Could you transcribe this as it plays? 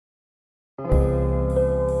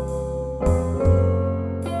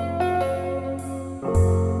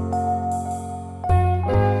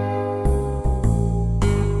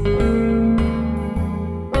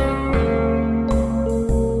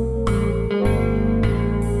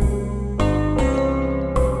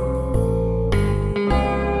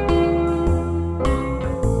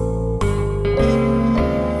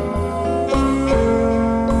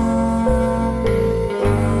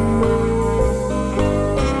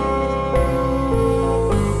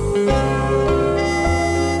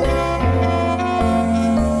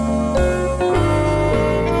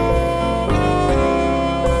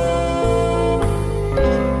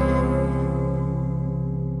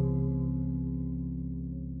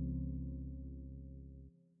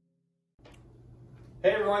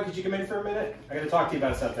everyone, could you come in for a minute? I gotta talk to you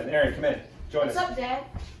about something. Aaron, come in. Join us. What's up, Dad?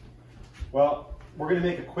 Well, we're gonna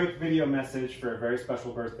make a quick video message for a very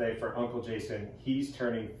special birthday for Uncle Jason. He's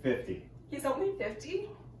turning 50. He's only 50?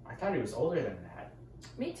 I thought he was older than that.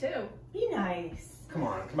 Me too. Be nice. Come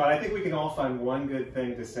on, come on. I think we can all find one good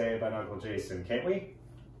thing to say about Uncle Jason, can't we?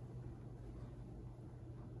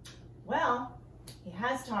 Well, he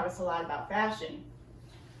has taught us a lot about fashion.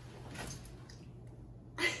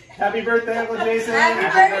 Happy birthday, Uncle Jason!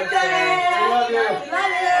 Happy birthday! We love you!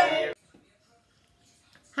 Love you!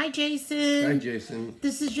 Hi, Jason. Hi, Jason.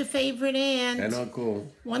 This is your favorite aunt. And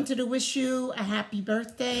Uncle. Wanted to wish you a happy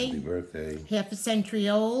birthday. Happy birthday. Half a century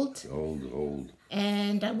old. Old.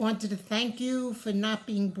 And I wanted to thank you for not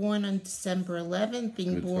being born on December 11th,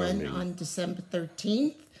 being Good born timing. on December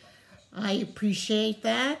 13th. I appreciate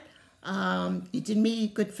that. You did me a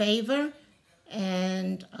good favor,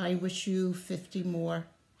 and I wish you 50 more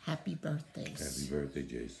happy birthdays. Happy birthday,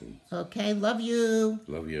 Jason. Okay, love you.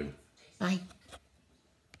 Love you. Bye.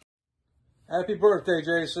 Happy birthday,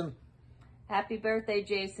 Jason. Happy birthday,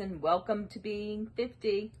 Jason. Welcome to being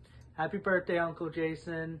 50. Happy birthday, Uncle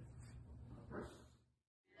Jason.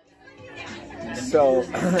 So,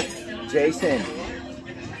 Jason,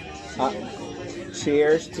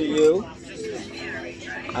 cheers to you.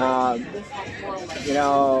 You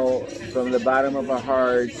know, from the bottom of our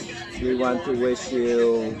hearts, we want to wish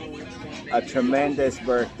you a tremendous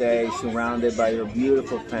birthday surrounded by your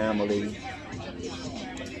beautiful family.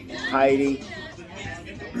 Heidi,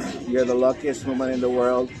 you're the luckiest woman in the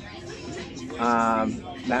world.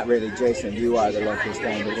 Not really, Jason, you are the luckiest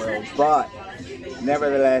guy in the world. But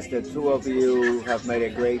nevertheless, the two of you have made a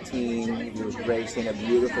great team. You've raised a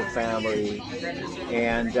beautiful family.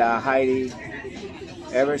 And Heidi,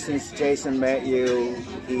 ever since Jason met you,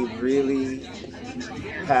 he really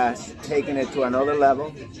has taken it to another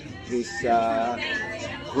level. He's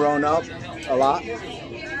grown up a lot.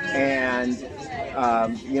 And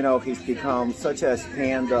you know, he's become such a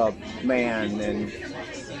stand-up man, and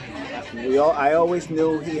I always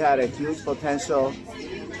knew he had a huge potential,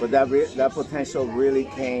 but that potential really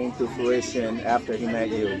came to fruition after he met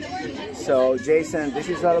you. So, Jason, this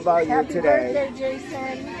is all about you today. Happy birthday,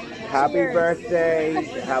 Jason. Happy Cheers. birthday.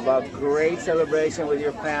 Have a great celebration with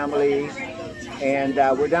your family. And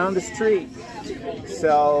we're down the street.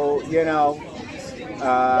 So, you know,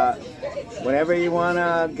 whenever you want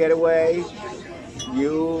to get away,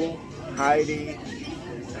 you, Heidi,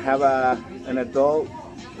 have an adult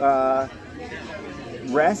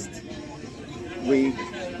rest.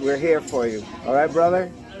 We're here for you. All right, brother?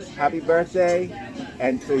 Happy birthday.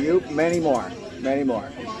 And to you, many more. Many more.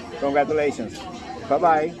 Congratulations.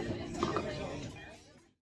 Bye-bye.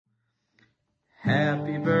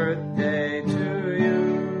 Happy birthday to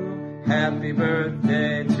you. Happy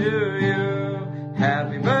birthday to you.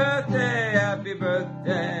 Happy birthday, happy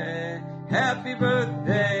birthday. Happy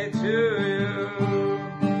birthday to you.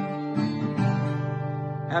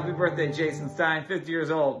 Happy birthday, Jason Stein, 50 years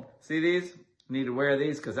old. See these? Need to wear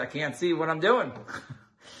these because I can't see what I'm doing.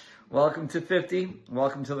 Welcome to 50.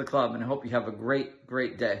 Welcome to the club, and I hope you have a great,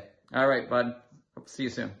 great day. All right, bud. Hope to see you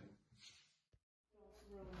soon.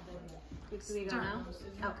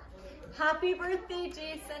 Oh. Happy birthday,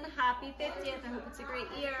 Jason. Happy 50th. I hope it's a great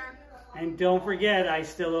year. And don't forget, I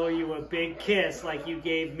still owe you a big kiss like you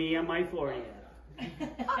gave me on my forehead.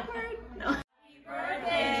 Awkward. No. Happy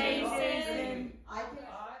birthday, Jason.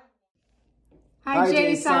 Hi,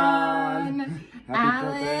 Jason.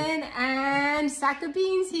 Alan and Sack of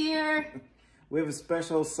Beans here. We have a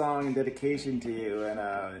special song and dedication to you, and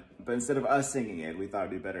but instead of us singing it, we thought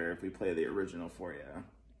it'd be better if we play the original for you.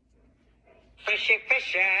 Fishy,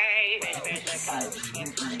 fishy.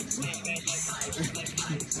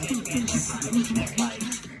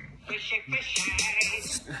 Fishy, fishy.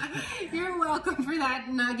 You're welcome for that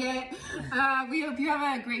nugget. We hope you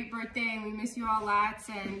have a great birthday, and we miss you all lots.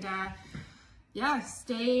 And yeah,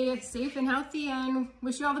 stay safe and healthy, and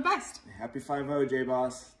wish you all the best. Happy 5-0,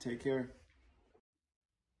 J-Boss. Take care.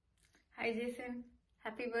 Hi, Jason.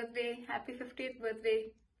 Happy birthday. Happy 50th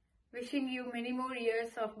birthday. Wishing you many more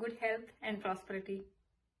years of good health and prosperity.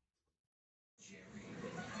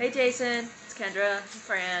 Hey, Jason. It's Kendra,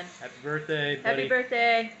 Fran. Happy birthday, buddy. Happy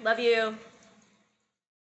birthday. Love you.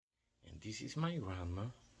 And this is my grandma.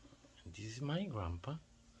 And this is my grandpa.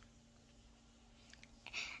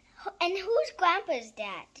 And whose grandpa is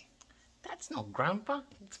that? That's not grandpa.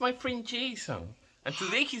 It's my friend Jason. And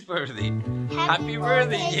today his birthday. Happy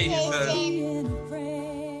birthday, Jason.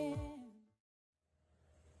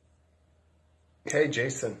 Hey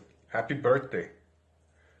Jason, happy birthday.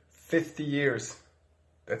 50 years.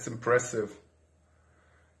 That's impressive.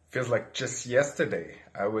 Feels like just yesterday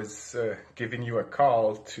I was giving you a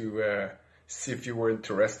call to see if you were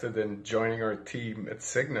interested in joining our team at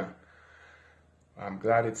Cigna. I'm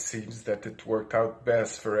glad it seems that it worked out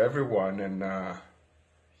best for everyone, and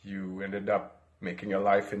you ended up making a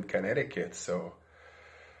life in Connecticut, so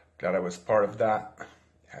glad I was part of that.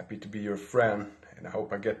 Happy to be your friend, and I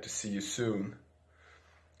hope I get to see you soon.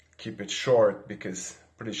 Keep it short, because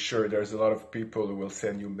I'm pretty sure there's a lot of people who will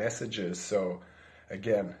send you messages. So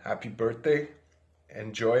again, happy birthday,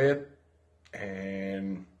 enjoy it,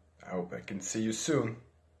 and I hope I can see you soon.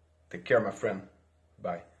 Take care, my friend.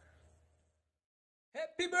 Bye.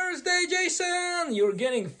 Happy birthday, Jason! You're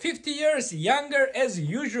getting 50 years younger as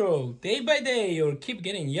usual. Day by day, you'll keep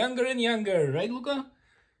getting younger and younger. Right, Luca?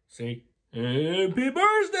 Say, happy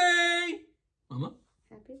birthday! Mama?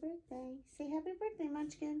 Happy birthday. Say happy birthday,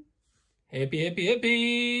 Munchkin. Happy, happy,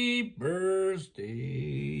 happy birthday.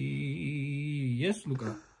 Yes,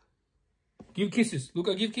 Luca. Give kisses.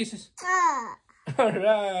 Luca, give kisses. All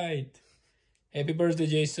right. Happy birthday,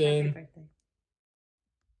 Jason. Happy birthday.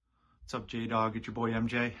 What's up, J-Dog? It's your boy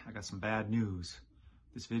MJ. I got some bad news.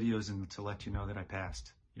 This video isn't to let you know that I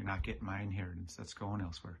passed. You're not getting my inheritance. That's going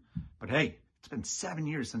elsewhere. But hey, it's been 7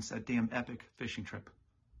 years since that damn epic fishing trip.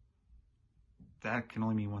 That can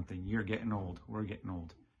only mean one thing. You're getting old. We're getting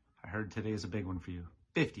old. I heard today is a big one for you.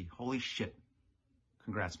 50. Holy shit.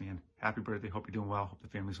 Congrats, man. Happy birthday. Hope you're doing well. Hope the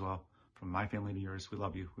family's well. From my family to yours, we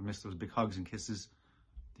love you. We miss those big hugs and kisses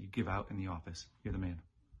that you give out in the office. You're the man.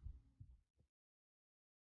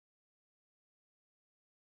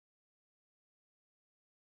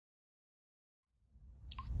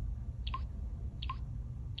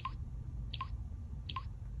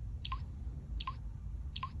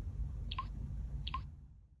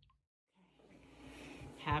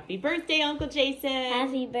 Happy birthday, Uncle Jason.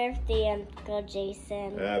 Happy birthday, Uncle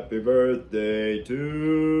Jason. Happy birthday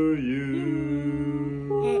to you.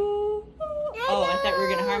 Oh, I thought we were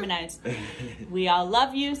going to harmonize. We all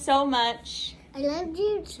love you so much. I love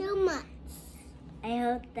you so much. I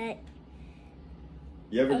hope that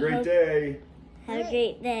You have a great day. Have a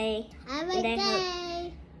great day. Have a great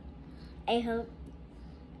day. I hope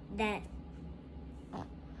that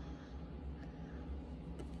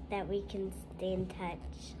we can stay in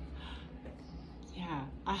touch. Yeah,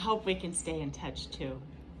 I hope we can stay in touch too.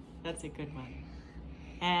 That's a good one.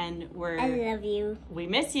 And I love you. We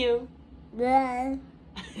miss you. Bye.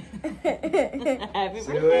 Happy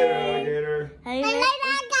See you later, alligator.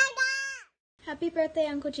 Happy birthday,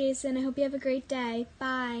 Uncle Jason. I hope you have a great day.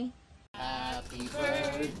 Bye. Happy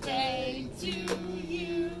birthday to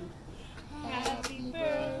you. Happy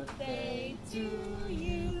birthday to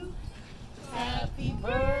you. Happy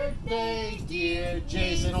birthday, dear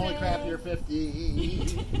Jason. Holy crap, you're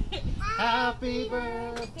 50. Happy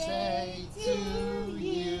birthday to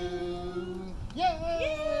you.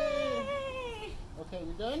 Yay! Okay,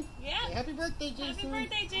 you done? Yeah. Okay, happy birthday, Jason. Happy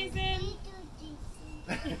birthday, Jason.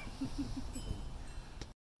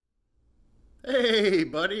 Hey,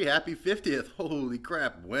 buddy, happy 50th. Holy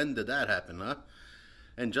crap, when did that happen, huh?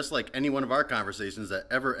 And just like any one of our conversations that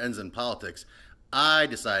ever ends in politics, I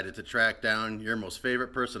decided to track down your most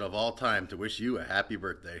favorite person of all time to wish you a happy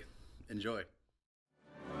birthday. Enjoy.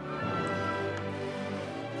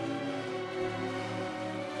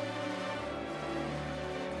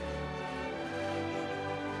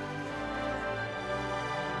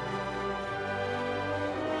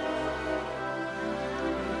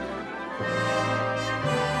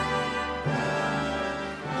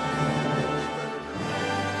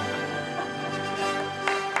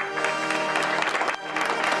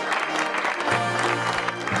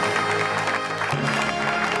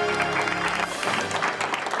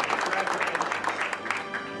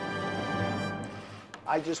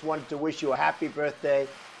 I just wanted to wish you a happy birthday.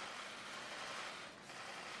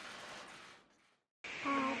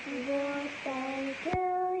 Happy birthday to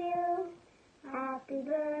you. Happy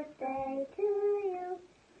birthday to you.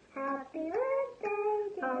 Happy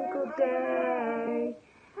birthday, Uncle Day.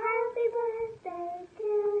 Happy birthday to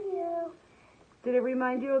you. Did it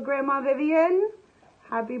remind you of Grandma Vivian?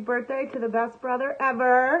 Happy birthday to the best brother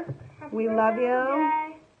ever. We love you.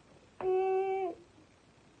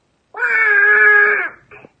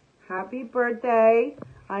 Happy birthday.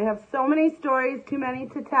 I have so many stories, too many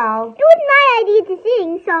to tell. It was my idea to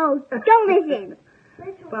sing, so don't listen.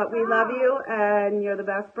 But we love you, and you're the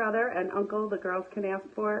best brother and uncle the girls can ask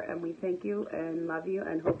for, and we thank you and love you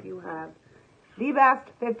and hope you have the best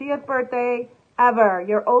 50th birthday ever.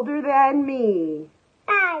 You're older than me.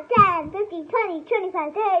 5, 10, 15, 20,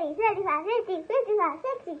 25, 30, 35, 50, 55,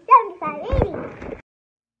 60, 75, 80.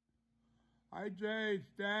 Hi, Jay.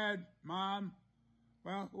 It's Dad. Mom.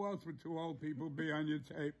 Well, who else would two old people be on your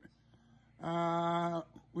tape?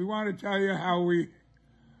 We want to tell you how we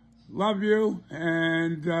love you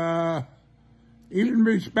and even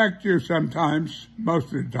respect you sometimes,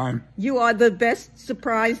 most of the time. You are the best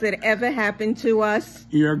surprise that ever happened to us.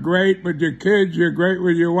 You're great with your kids, you're great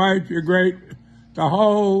with your wife, you're great. The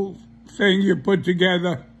whole thing you put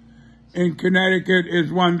together in Connecticut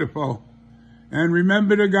is wonderful. And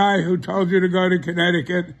remember the guy who told you to go to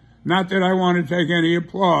Connecticut? Not that I want to take any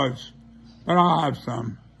applause, but I'll have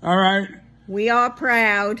some. All right? We are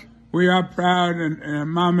proud. We are proud,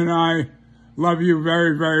 and Mom and I love you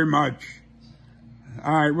very, very much.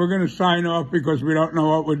 All right, we're going to sign off because we don't know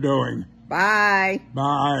what we're doing. Bye.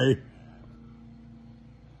 Bye.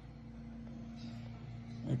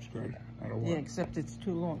 That's good. Yeah, except it's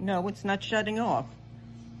too long. No, it's not shutting off.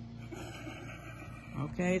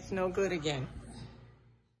 Okay, it's no good again.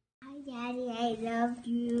 Hi, Daddy, I love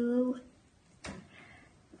you. I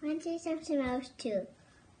want to say something else, too.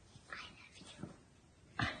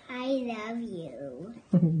 I love you.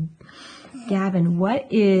 Gavin, what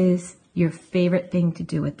is your favorite thing to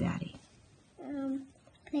do with Daddy?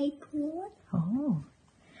 Play pool. Oh.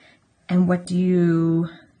 And what do you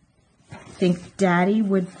think Daddy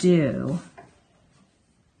would do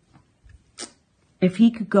if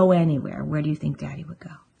he could go anywhere? Where do you think Daddy would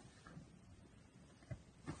go?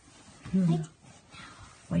 You don't know.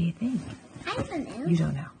 What do you think? I don't know. You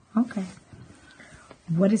don't know. Okay.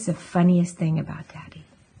 What is the funniest thing about Daddy?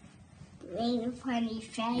 Make a funny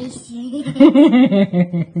face.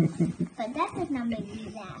 But that does not make me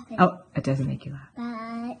laugh. Oh, it doesn't make you laugh.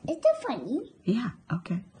 But it's still funny. Yeah,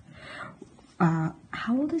 okay. How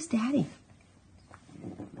old is Daddy?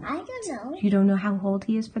 I don't know. You don't know how old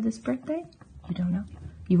he is for this birthday? You don't know?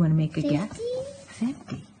 You want to make a 50? guess?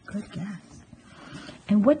 50. Good guess.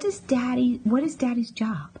 And what is Daddy's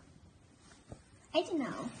job? I don't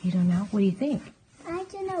know. You don't know? What do you think? I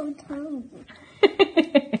don't know. Tell me.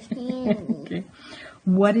 Okay.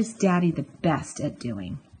 What is Daddy the best at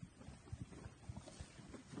doing?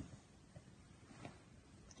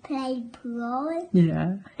 Play pool.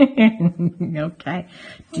 Yeah. Okay.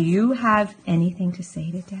 Do you have anything to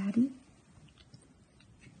say to Daddy?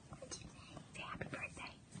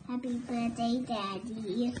 Happy birthday,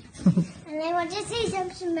 Daddy. And I want to say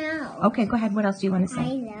something else. Okay, go ahead. What else do you want to say?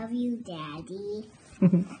 I love you, Daddy.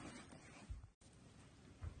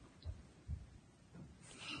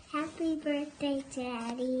 Happy birthday,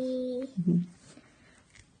 Daddy.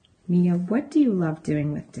 Mia, what do you love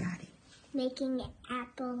doing with Daddy? Making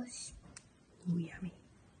apples. Ooh, yummy.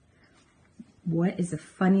 What is the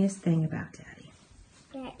funniest thing about Daddy?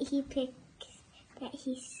 That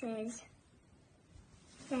he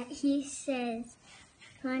says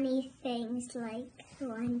funny things like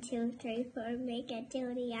 1, 2, 3, 4, make a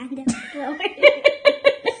doodie on the floor.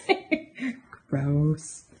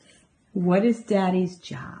 Gross. What is Daddy's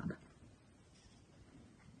job?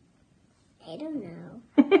 I don't know.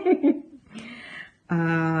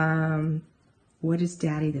 What is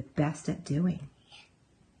Daddy the best at doing?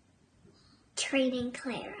 Training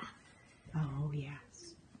Clara. Oh,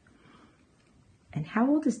 yes. And how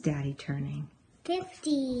old is Daddy turning?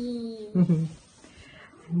 50.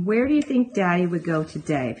 Where do you think Daddy would go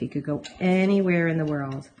today if he could go anywhere in the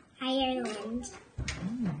world? Ireland.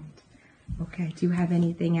 Okay, do you have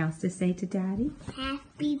anything else to say to Daddy?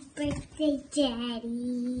 Happy birthday,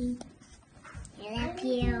 Daddy. I love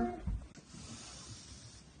you.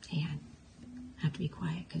 And I have to be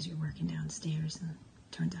quiet because you're working downstairs, and it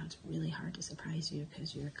turns out it's really hard to surprise you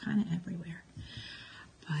because you're kind of everywhere.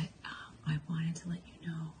 But I wanted to let you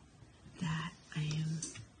know that I am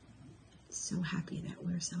so happy that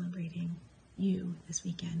we're celebrating you this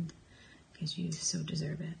weekend because you so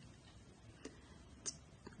deserve it. It's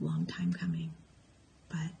a long time coming,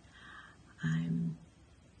 but I'm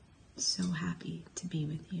so happy to be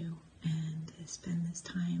with you and to spend this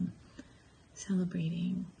time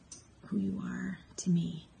celebrating who you are to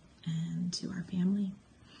me and to our family.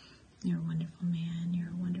 You're a wonderful man, you're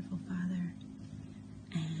a wonderful father,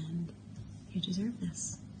 and you deserve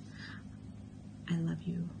this. I love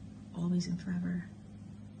you always and forever.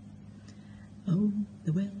 Oh,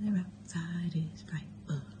 the weather outside is bright,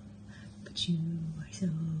 but you are so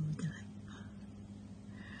delightful.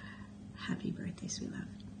 Happy birthday, sweet love.